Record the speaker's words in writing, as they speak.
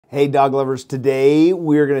Hey dog lovers, today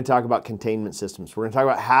we're going to talk about containment systems. We're going to talk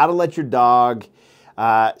about how to let your dog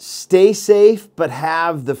stay safe but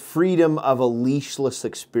have the freedom of a leashless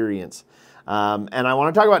experience. And I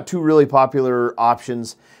want to talk about two really popular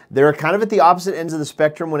options. They're kind of at the opposite ends of the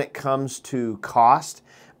spectrum when it comes to cost,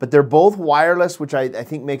 but they're both wireless, which I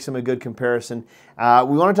think makes them a good comparison.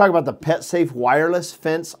 We want to talk about the PetSafe wireless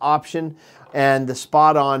fence option and the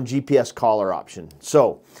SpotOn GPS collar option.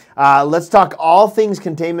 So let's talk all things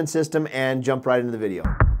containment system and jump right into the video.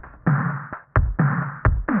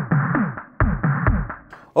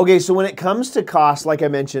 Okay, so when it comes to cost, like I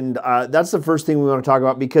mentioned, that's the first thing we want to talk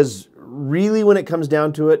about, because really when it comes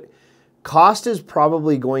down to it, cost is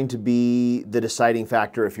probably going to be the deciding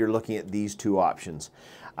factor if you're looking at these two options.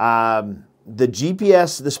 The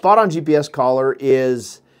SpotOn GPS collar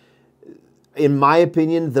is, in my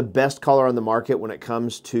opinion, the best collar on the market when it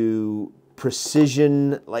comes to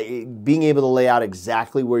precision, like being able to lay out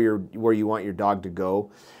exactly where you want your dog to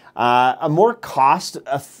go. A more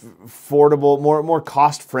affordable, more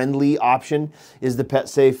cost-friendly option is the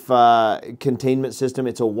PetSafe containment system.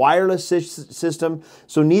 It's a wireless system,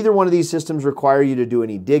 so neither one of these systems require you to do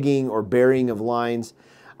any digging or burying of lines.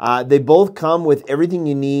 They both come with everything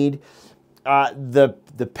you need. The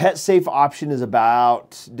PetSafe option is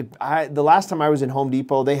about, the last time I was in Home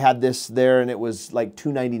Depot, they had this there and it was like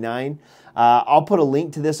 $2.99. I'll put a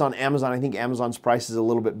link to this on Amazon. I think Amazon's price is a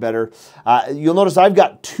little bit better. You'll notice I've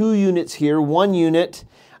got two units here. One unit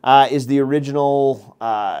is the original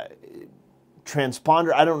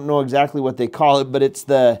transponder. I don't know exactly what they call it, but it's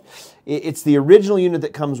the original unit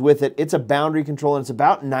that comes with it. It's a boundary control and it's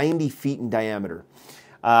about 90 feet in diameter.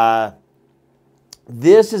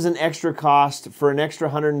 This is an extra cost. For an extra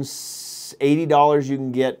 $180, you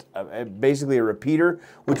can get basically a repeater,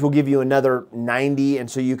 which will give you another 90, and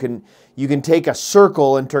so you can take a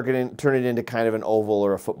circle and turn it into kind of an oval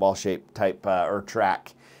or a football shape type or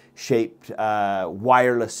track shaped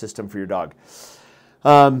wireless system for your dog.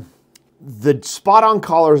 The SpotOn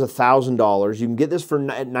collar is $1,000. You can get this for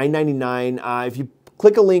 $9.99. If you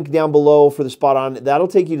click a link down below for the SpotOn, that'll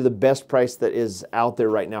take you to the best price that is out there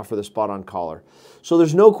right now for the SpotOn collar. So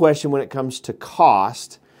there's no question when it comes to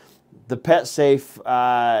cost, the PetSafe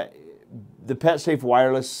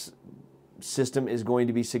wireless system is going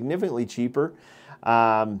to be significantly cheaper.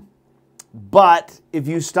 But if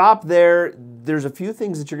you stop there, there's a few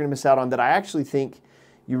things that you're going to miss out on that I actually think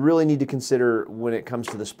you really need to consider when it comes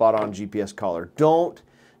to the SpotOn GPS collar. Don't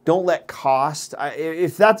let cost,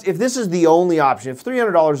 if this is the only option, if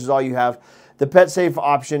 $300 is all you have, the PetSafe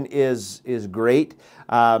option is great.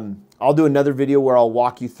 I'll do another video where I'll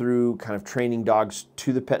walk you through kind of training dogs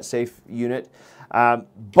to the PetSafe unit.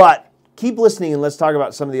 But keep listening and let's talk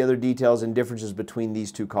about some of the other details and differences between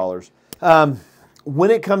these two collars. When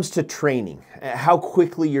it comes to training, how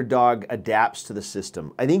quickly your dog adapts to the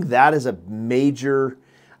system, I think that is a major,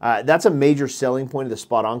 that's a major selling point of the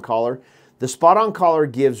SpotOn collar. The SpotOn collar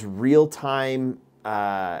gives real-time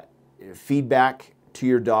feedback to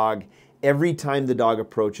your dog every time the dog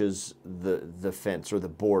approaches the fence or the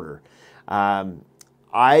border.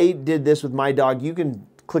 I did this with my dog. You can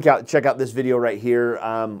check out this video right here.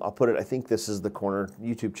 I'll put it, I think this is the corner.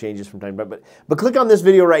 YouTube changes from time to time, but click on this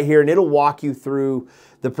video right here and it'll walk you through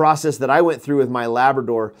the process that I went through with my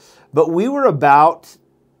Labrador. But we were about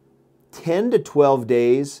 10 to 12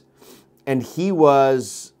 days and he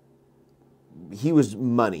was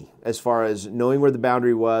money as far as knowing where the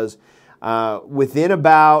boundary was. Within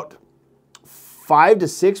about 5 to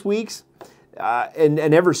 6 weeks, and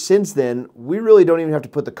ever since then, we really don't even have to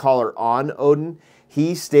put the collar on Odin.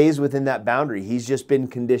 He stays within that boundary. He's just been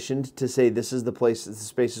conditioned to say, this is the place, the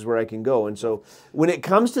spaces where I can go. And so when it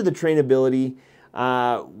comes to the trainability,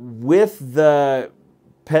 with the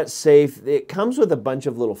PetSafe, it comes with a bunch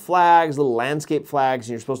of little flags, little landscape flags,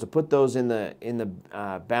 and you're supposed to put those in the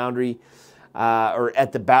boundary or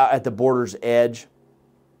at the border's edge.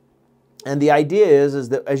 And the idea is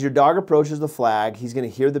that as your dog approaches the flag, he's going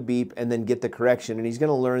to hear the beep and then get the correction, and he's going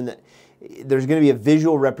to learn that there's going to be a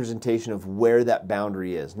visual representation of where that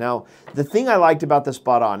boundary is. Now, the thing I liked about the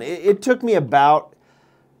SpotOn, it took me about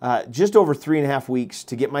just over 3.5 weeks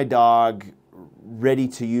to get my dog ready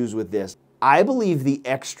to use with this. I believe the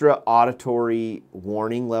extra auditory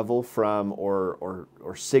warning level from or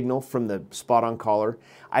signal from the SpotOn collar,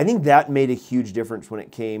 I think that made a huge difference when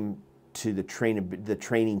it came to the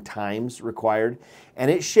training times required,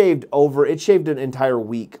 and it shaved an entire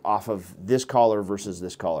week off of this collar versus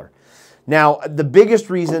this collar. Now, the biggest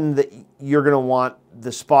reason that you're going to want the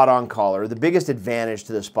SpotOn collar, the biggest advantage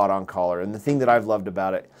to the SpotOn collar, and the thing that I've loved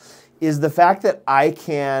about it, is the fact that I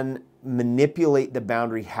can manipulate the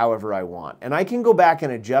boundary however I want. And I can go back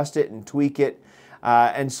and adjust it and tweak it.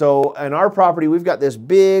 And so in our property, we've got this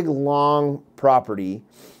big, long property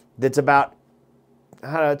that's about,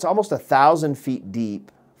 it's almost 1,000 feet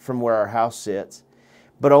deep from where our house sits,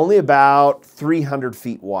 but only about 300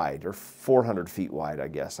 feet wide, or 400 feet wide, I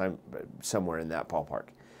guess. I'm somewhere in that ballpark.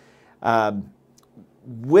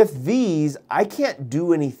 With these, I can't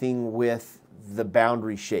do anything with the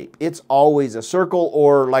boundary shape. It's always a circle,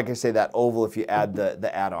 or like I say, that oval if you add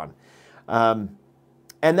the add-on.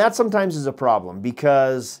 And that sometimes is a problem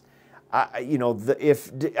because, you know,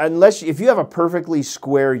 if you have a perfectly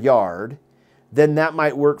square yard, then that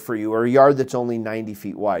might work for you, or a yard that's only 90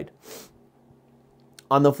 feet wide.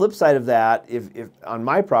 On the flip side of that, if on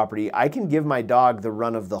my property, I can give my dog the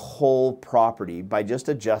run of the whole property by just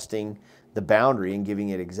adjusting the boundary and giving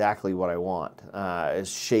it exactly what I want, as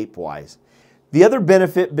shape-wise. The other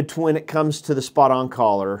benefit when it comes to the SpotOn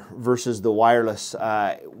Collar versus the wireless,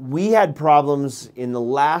 we had problems in the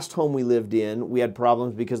last home we lived in. We had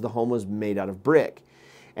problems because the home was made out of brick.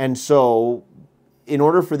 And so in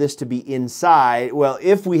order for this to be inside, well,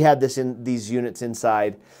 if we had these units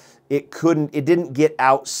inside, it didn't get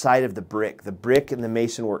outside of the brick. The brick and the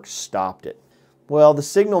mason work stopped it. Well, the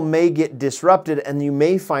signal may get disrupted and you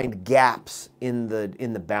may find gaps in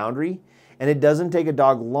the boundary, and it doesn't take a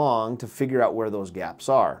dog long to figure out where those gaps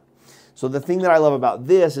are. So the thing that I love about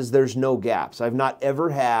this is there's no gaps. I have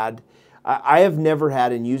never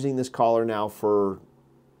had, in using this collar now for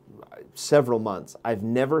several months, I've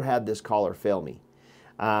never had this collar fail me.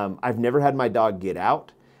 I've never had my dog get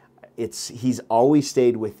out. He's always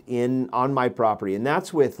stayed on my property, and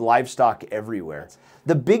that's with livestock everywhere.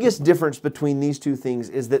 The biggest difference between these two things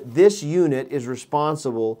is that this unit is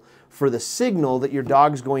responsible for the signal that your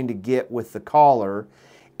dog's going to get with the collar.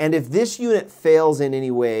 And if this unit fails in any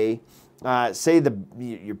way, say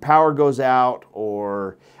your power goes out,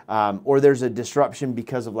 or there's a disruption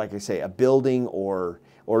because of, like I say, a building or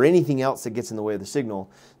anything else that gets in the way of the signal,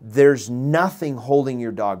 there's nothing holding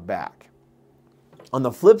your dog back. On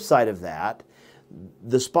the flip side of that,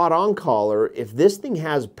 the SpotOn Collar, if this thing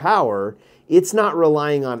has power, it's not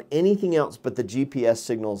relying on anything else but the GPS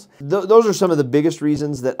signals. Those are some of the biggest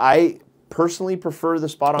reasons that I personally prefer the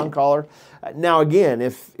SpotOn Collar. Now again,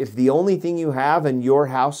 if the only thing you have in your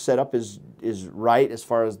house setup is right as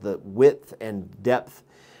far as the width and depth,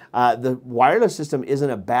 the wireless system isn't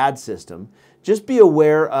a bad system. Just be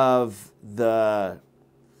aware of the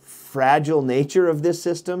fragile nature of this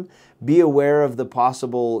system. Be aware of the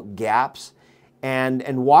possible gaps,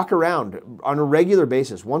 and walk around on a regular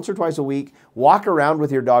basis, once or twice a week. Walk around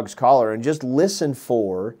with your dog's collar and just listen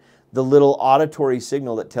for the little auditory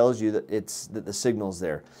signal that tells you that the signal's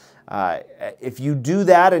there. If you do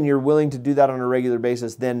that and you're willing to do that on a regular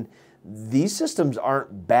basis, then these systems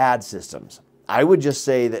aren't bad systems. I would just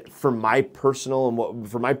say that for my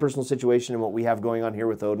personal situation and what we have going on here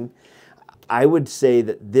with Odin, I would say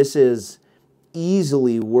that this is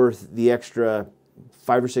easily worth the extra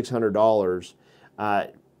 $500 or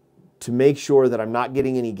 $600 to make sure that I'm not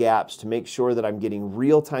getting any gaps, to make sure that I'm getting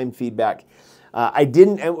real-time feedback. We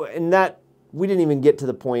didn't even get to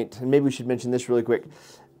the point, and maybe we should mention this really quick.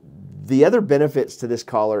 The other benefits to this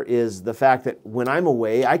collar is the fact that when I'm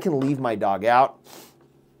away, I can leave my dog out.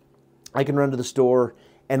 I can run to the store,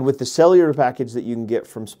 and with the cellular package that you can get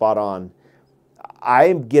from SpotOn,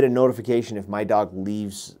 I get a notification if my dog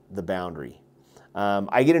leaves the boundary.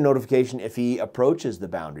 I get a notification if he approaches the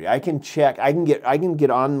boundary. I can check. I can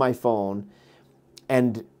get on my phone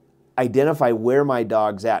and identify where my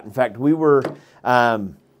dog's at. In fact, I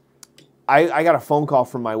got a phone call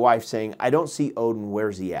from my wife saying, "I don't see Odin.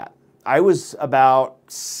 Where's he at?" I was about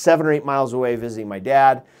 7 or 8 miles away visiting my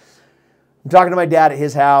dad. I'm talking to my dad at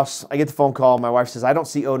his house. I get the phone call. My wife says, "I don't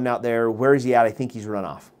see Odin out there. Where is he at? I think he's run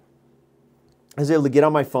off." I was able to get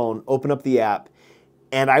on my phone, open up the app,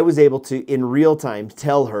 and I was able to, in real time,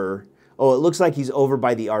 tell her, "Oh, it looks like he's over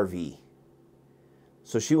by the RV."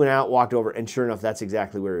 So she went out, walked over, and sure enough, that's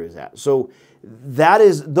exactly where he was at. So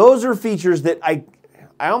those are features that I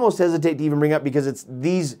almost hesitate to even bring up because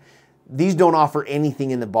these don't offer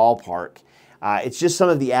anything in the ballpark. It's just some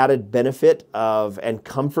of the added benefit and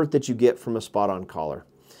comfort that you get from a SpotOn collar.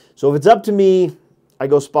 So if it's up to me, I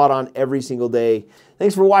go SpotOn every single day.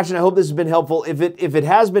 Thanks for watching. I hope this has been helpful. If it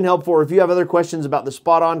has been helpful, or if you have other questions about the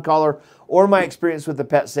SpotOn collar or my experience with the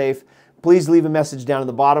PetSafe, please leave a message down at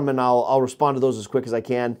the bottom, and I'll respond to those as quick as I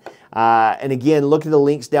can. And again, look at the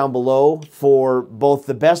links down below for both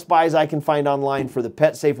the best buys I can find online for the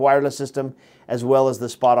PetSafe wireless system, as well as the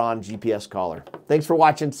SpotOn GPS collar. Thanks for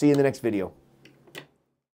watching. See you in the next video.